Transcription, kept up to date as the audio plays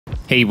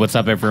Hey, what's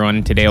up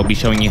everyone? Today I'll be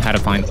showing you how to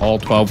find all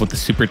 12 with the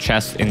super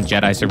chests in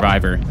Jedi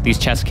Survivor. These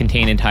chests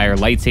contain entire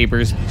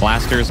lightsabers,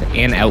 blasters,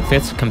 and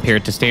outfits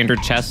compared to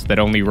standard chests that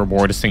only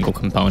reward a single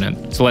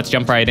component. So let's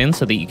jump right in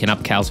so that you can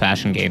up Cal's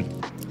fashion game.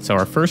 So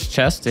our first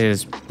chest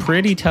is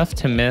pretty tough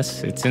to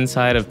miss. It's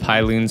inside of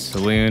Pyloon's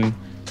saloon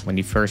when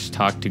you first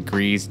talk to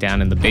Khri's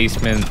down in the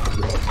basement.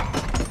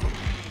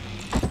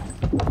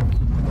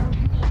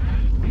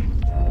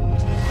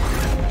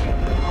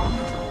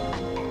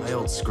 My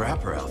old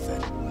scrapper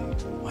outfit.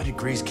 Why did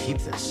Khri's keep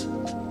this?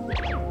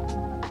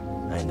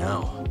 I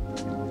know.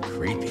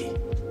 Creepy.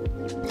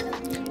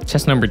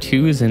 Chest number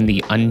 2 is in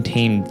the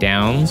Untamed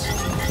Downs.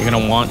 You're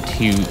going to want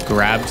to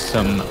grab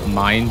some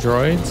mine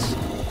droids,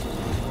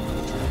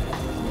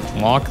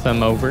 walk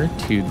them over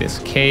to this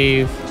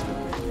cave.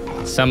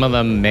 Some of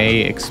them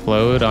may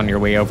explode on your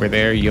way over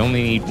there. You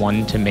only need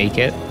one to make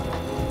it.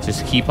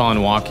 Just keep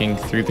on walking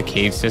through the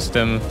cave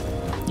system.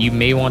 You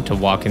may want to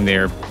walk in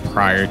there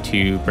prior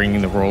to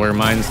bringing the roller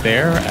mines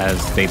there,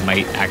 as they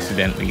might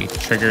accidentally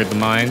trigger the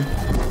mine.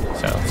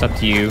 So it's up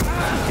to you. You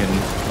can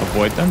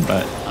avoid them,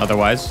 but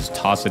otherwise just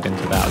toss it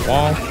into that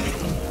wall.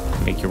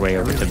 Make your way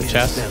over to the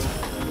chest.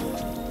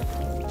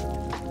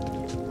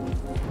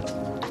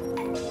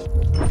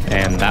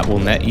 And that will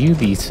net you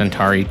the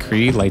Santari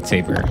Khri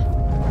lightsaber.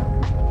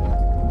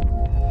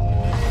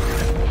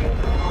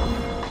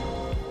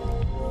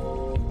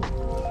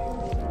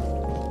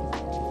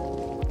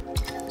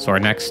 So our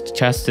next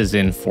chest is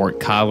in Fort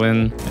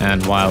Kalin,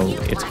 and while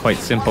it's quite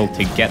simple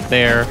to get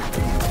there,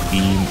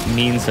 the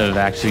means of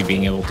actually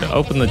being able to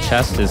open the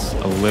chest is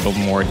a little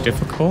more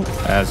difficult,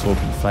 as we'll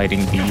be fighting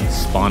the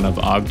spawn of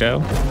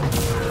Ogdo.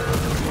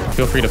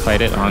 Feel free to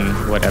fight it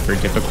on whatever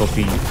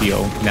difficulty you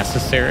feel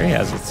necessary,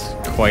 as it's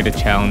quite a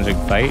challenging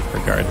fight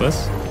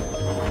regardless.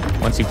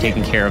 Once you've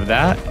taken care of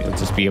that, you'll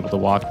just be able to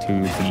walk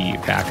to the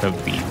back of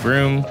the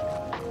room,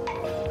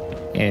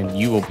 and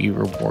you will be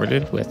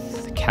rewarded with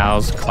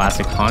Cal's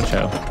classic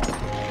Poncho.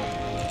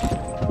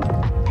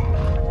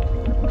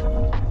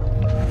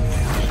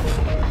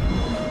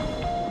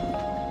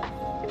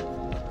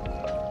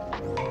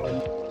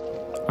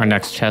 Our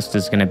next chest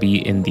is going to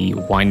be in the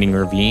Winding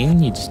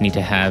Ravine. You just need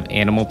to have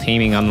animal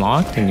taming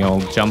unlocked, and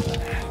you'll jump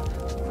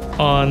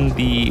on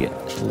the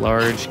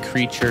large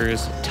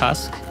creature's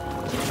tusk,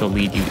 which will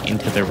lead you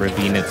into the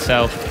ravine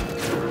itself.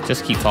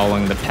 Just keep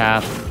following the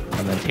path,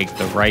 and then take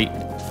the right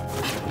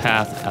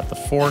path at the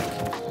fork.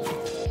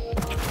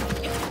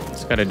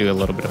 Just got to do a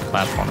little bit of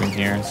platforming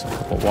here. So a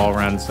couple wall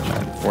runs, and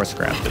then force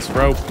grab this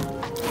rope.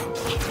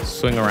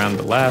 Swing around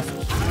the left.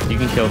 You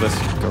can kill this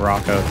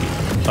Garako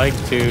if you'd like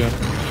to,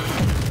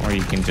 or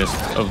you can just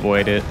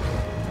avoid it.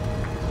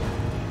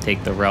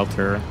 Take the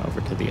Relter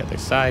over to the other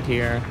side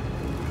here,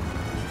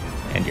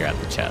 and you're at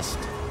the chest.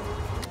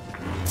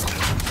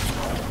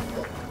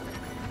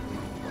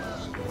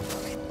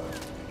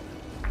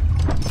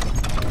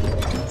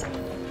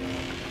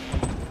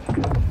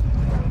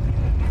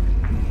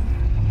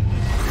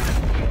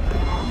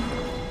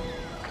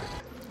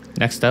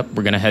 Next up,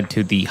 we're going to head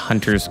to the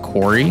Hunter's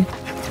Quarry.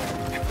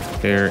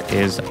 There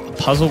is a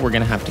puzzle we're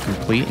going to have to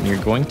complete, and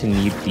you're going to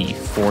need the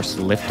Force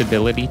Lift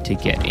ability to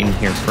get in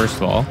here first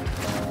of all.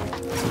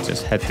 So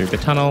just head through the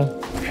tunnel,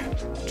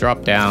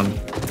 drop down,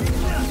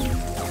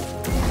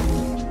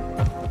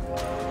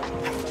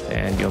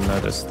 and you'll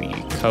notice the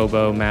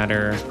Kobo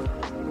matter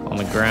on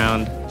the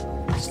ground.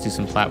 Just do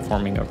some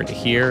platforming over to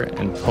here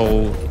and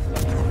pull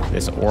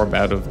this orb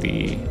out of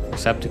the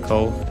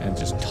receptacle and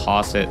just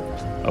toss it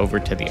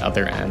over to the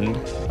other end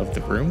of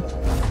the room.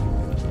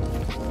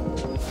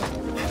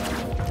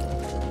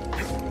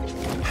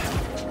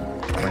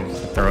 We're going to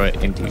throw it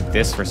into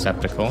this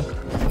receptacle,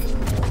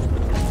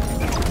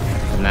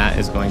 and that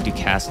is going to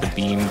cast a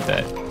beam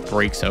that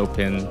breaks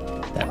open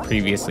that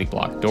previously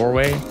blocked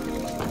doorway.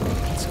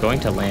 It's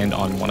going to land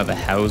on one of the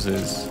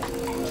houses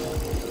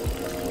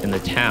in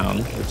the town,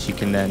 which you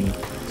can then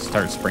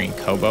start spraying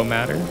Kobo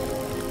matter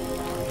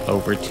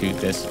over to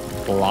this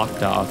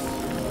blocked off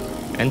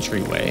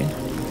entryway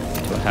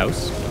to a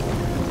house.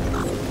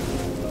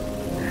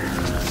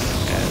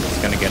 And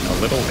it's going to get a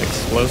little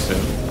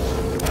explosive.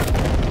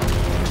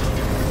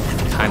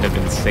 Kind of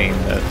insane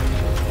that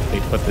they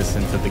put this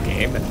into the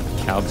game and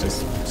Cal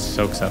just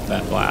soaks up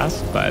that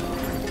blast, but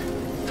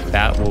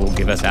that will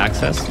give us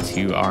access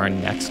to our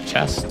next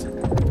chest.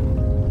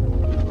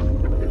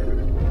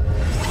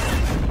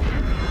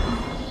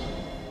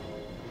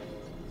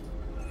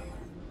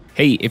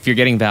 Hey, if you're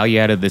getting value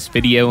out of this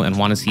video and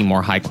want to see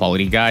more high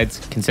quality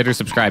guides, consider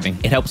subscribing.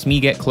 It helps me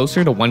get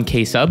closer to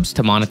 1K subs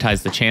to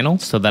monetize the channel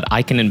so that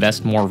I can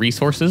invest more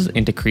resources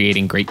into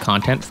creating great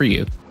content for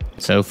you.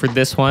 So for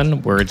this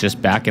one, we're just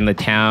back in the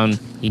town.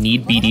 You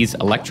need BD's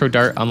Electro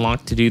Dart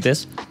unlocked to do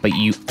this, but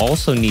you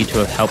also need to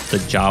have helped the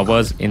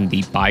Jawas in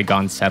the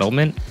Bygone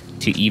settlement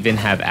to even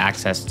have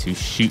access to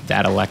shoot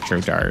that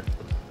Electro Dart.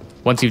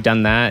 Once you've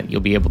done that,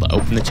 you'll be able to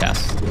open the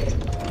chest.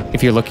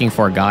 If you're looking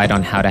for a guide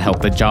on how to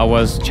help the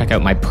Jawas, check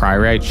out my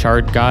Pyrite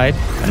Shard guide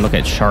and look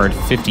at Shard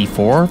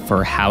 54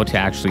 for how to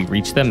actually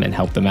reach them and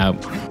help them out.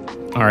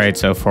 All right,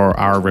 so for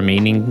our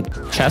remaining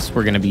chests,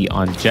 we're going to be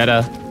on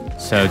Jedha.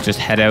 So just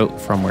head out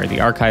from where the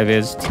archive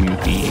is to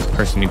the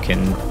person who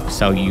can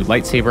sell you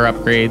lightsaber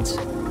upgrades.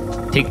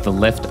 Take the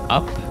lift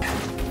up,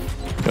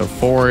 go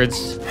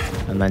forwards,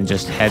 and then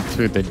just head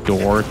through the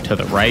door to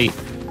the right.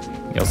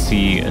 You'll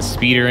see a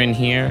speeder in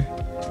here.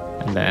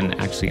 And then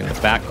actually in the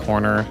back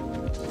corner,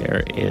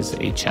 there is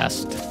a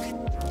chest.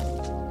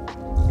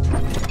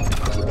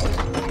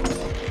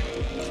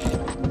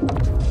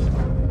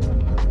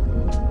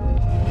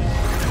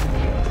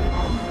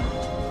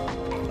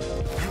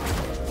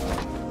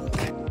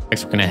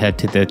 Next, we're going to head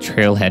to the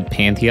Trailhead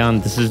Pantheon.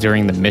 This is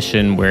during the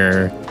mission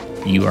where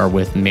you are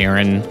with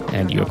Marin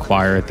and you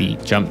acquire the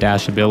jump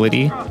dash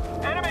ability.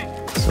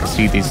 So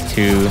see these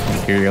two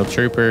Imperial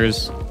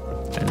troopers.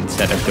 And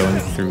instead of going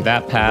through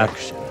that path,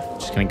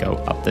 just going to go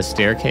up the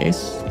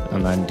staircase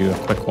and then do a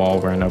quick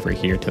wall run over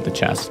here to the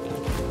chest.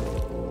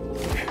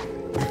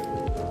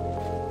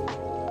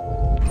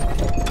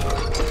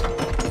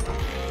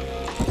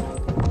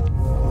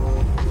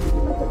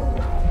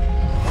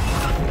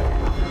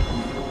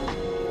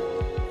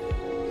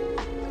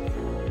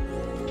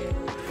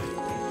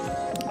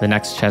 The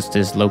next chest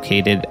is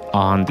located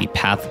on the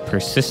Path of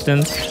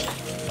Persistence.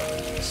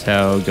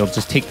 So you'll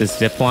just take the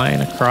zip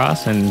line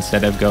across, and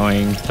instead of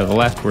going to the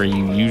left where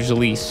you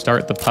usually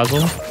start the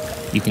puzzle,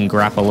 you can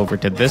grapple over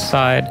to this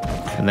side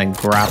and then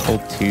grapple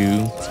to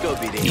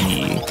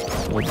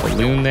the little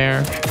balloon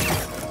there.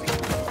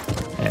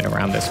 And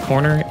around this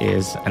corner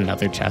is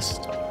another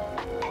chest.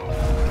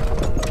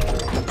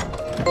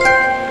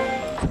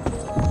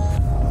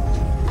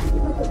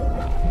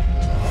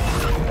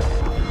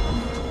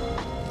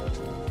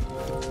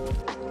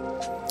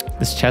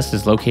 This chest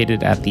is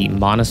located at the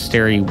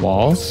monastery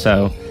wall,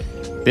 so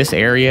this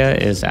area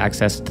is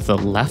accessed to the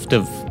left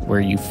of where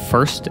you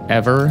first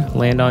ever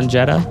land on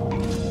Jedha.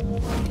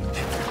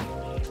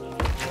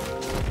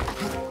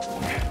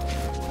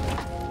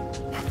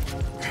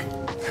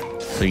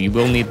 So you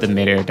will need the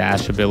mid-air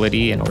dash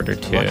ability in order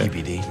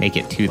to make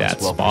it to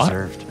that spot.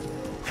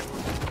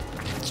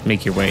 Just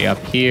make your way up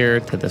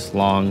here to this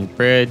long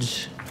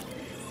bridge.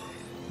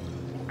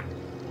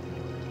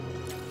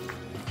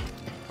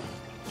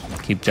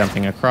 Keep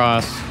jumping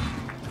across,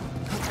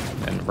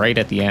 and right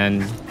at the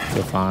end,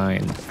 you'll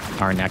find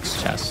our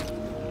next chest.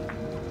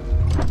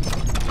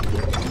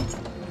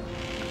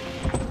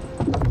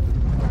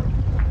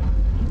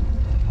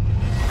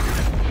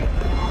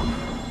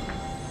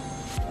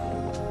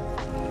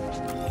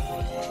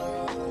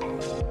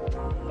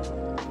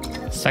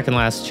 Second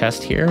last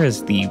chest here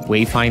is the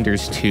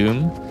Wayfinder's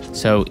Tomb.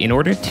 So in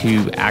order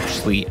to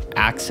actually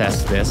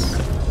access this,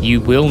 you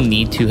will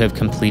need to have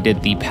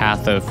completed the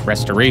Path of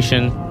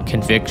Restoration,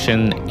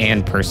 Conviction,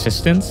 and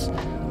Persistence,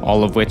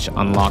 all of which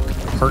unlock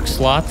perk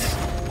slots.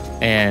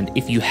 And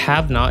if you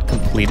have not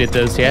completed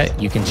those yet,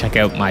 you can check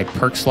out my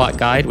perk slot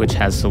guide, which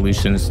has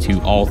solutions to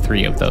all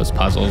three of those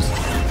puzzles,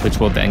 which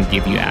will then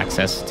give you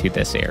access to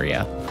this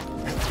area.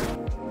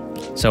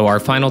 So our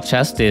final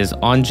chest is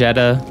on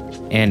Jedha,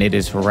 and it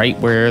is right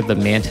where the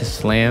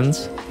Mantis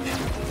lands.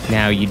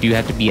 Now, you do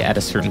have to be at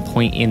a certain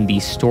point in the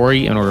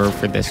story in order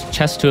for this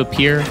chest to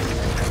appear.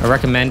 I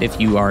recommend if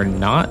you are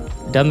not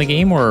done the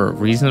game or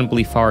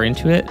reasonably far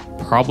into it,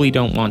 probably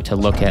don't want to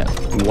look at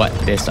what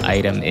this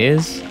item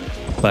is.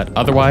 But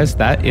otherwise,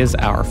 that is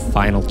our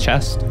final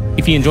chest.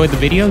 If you enjoyed the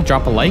video,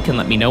 drop a like and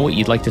let me know what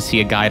you'd like to see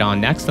a guide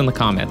on next in the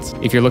comments.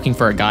 If you're looking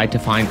for a guide to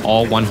find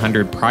all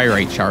 100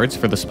 Priorite shards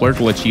for the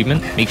Splurgle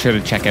achievement, make sure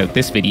to check out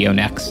this video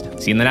next.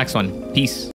 See you in the next one. Peace.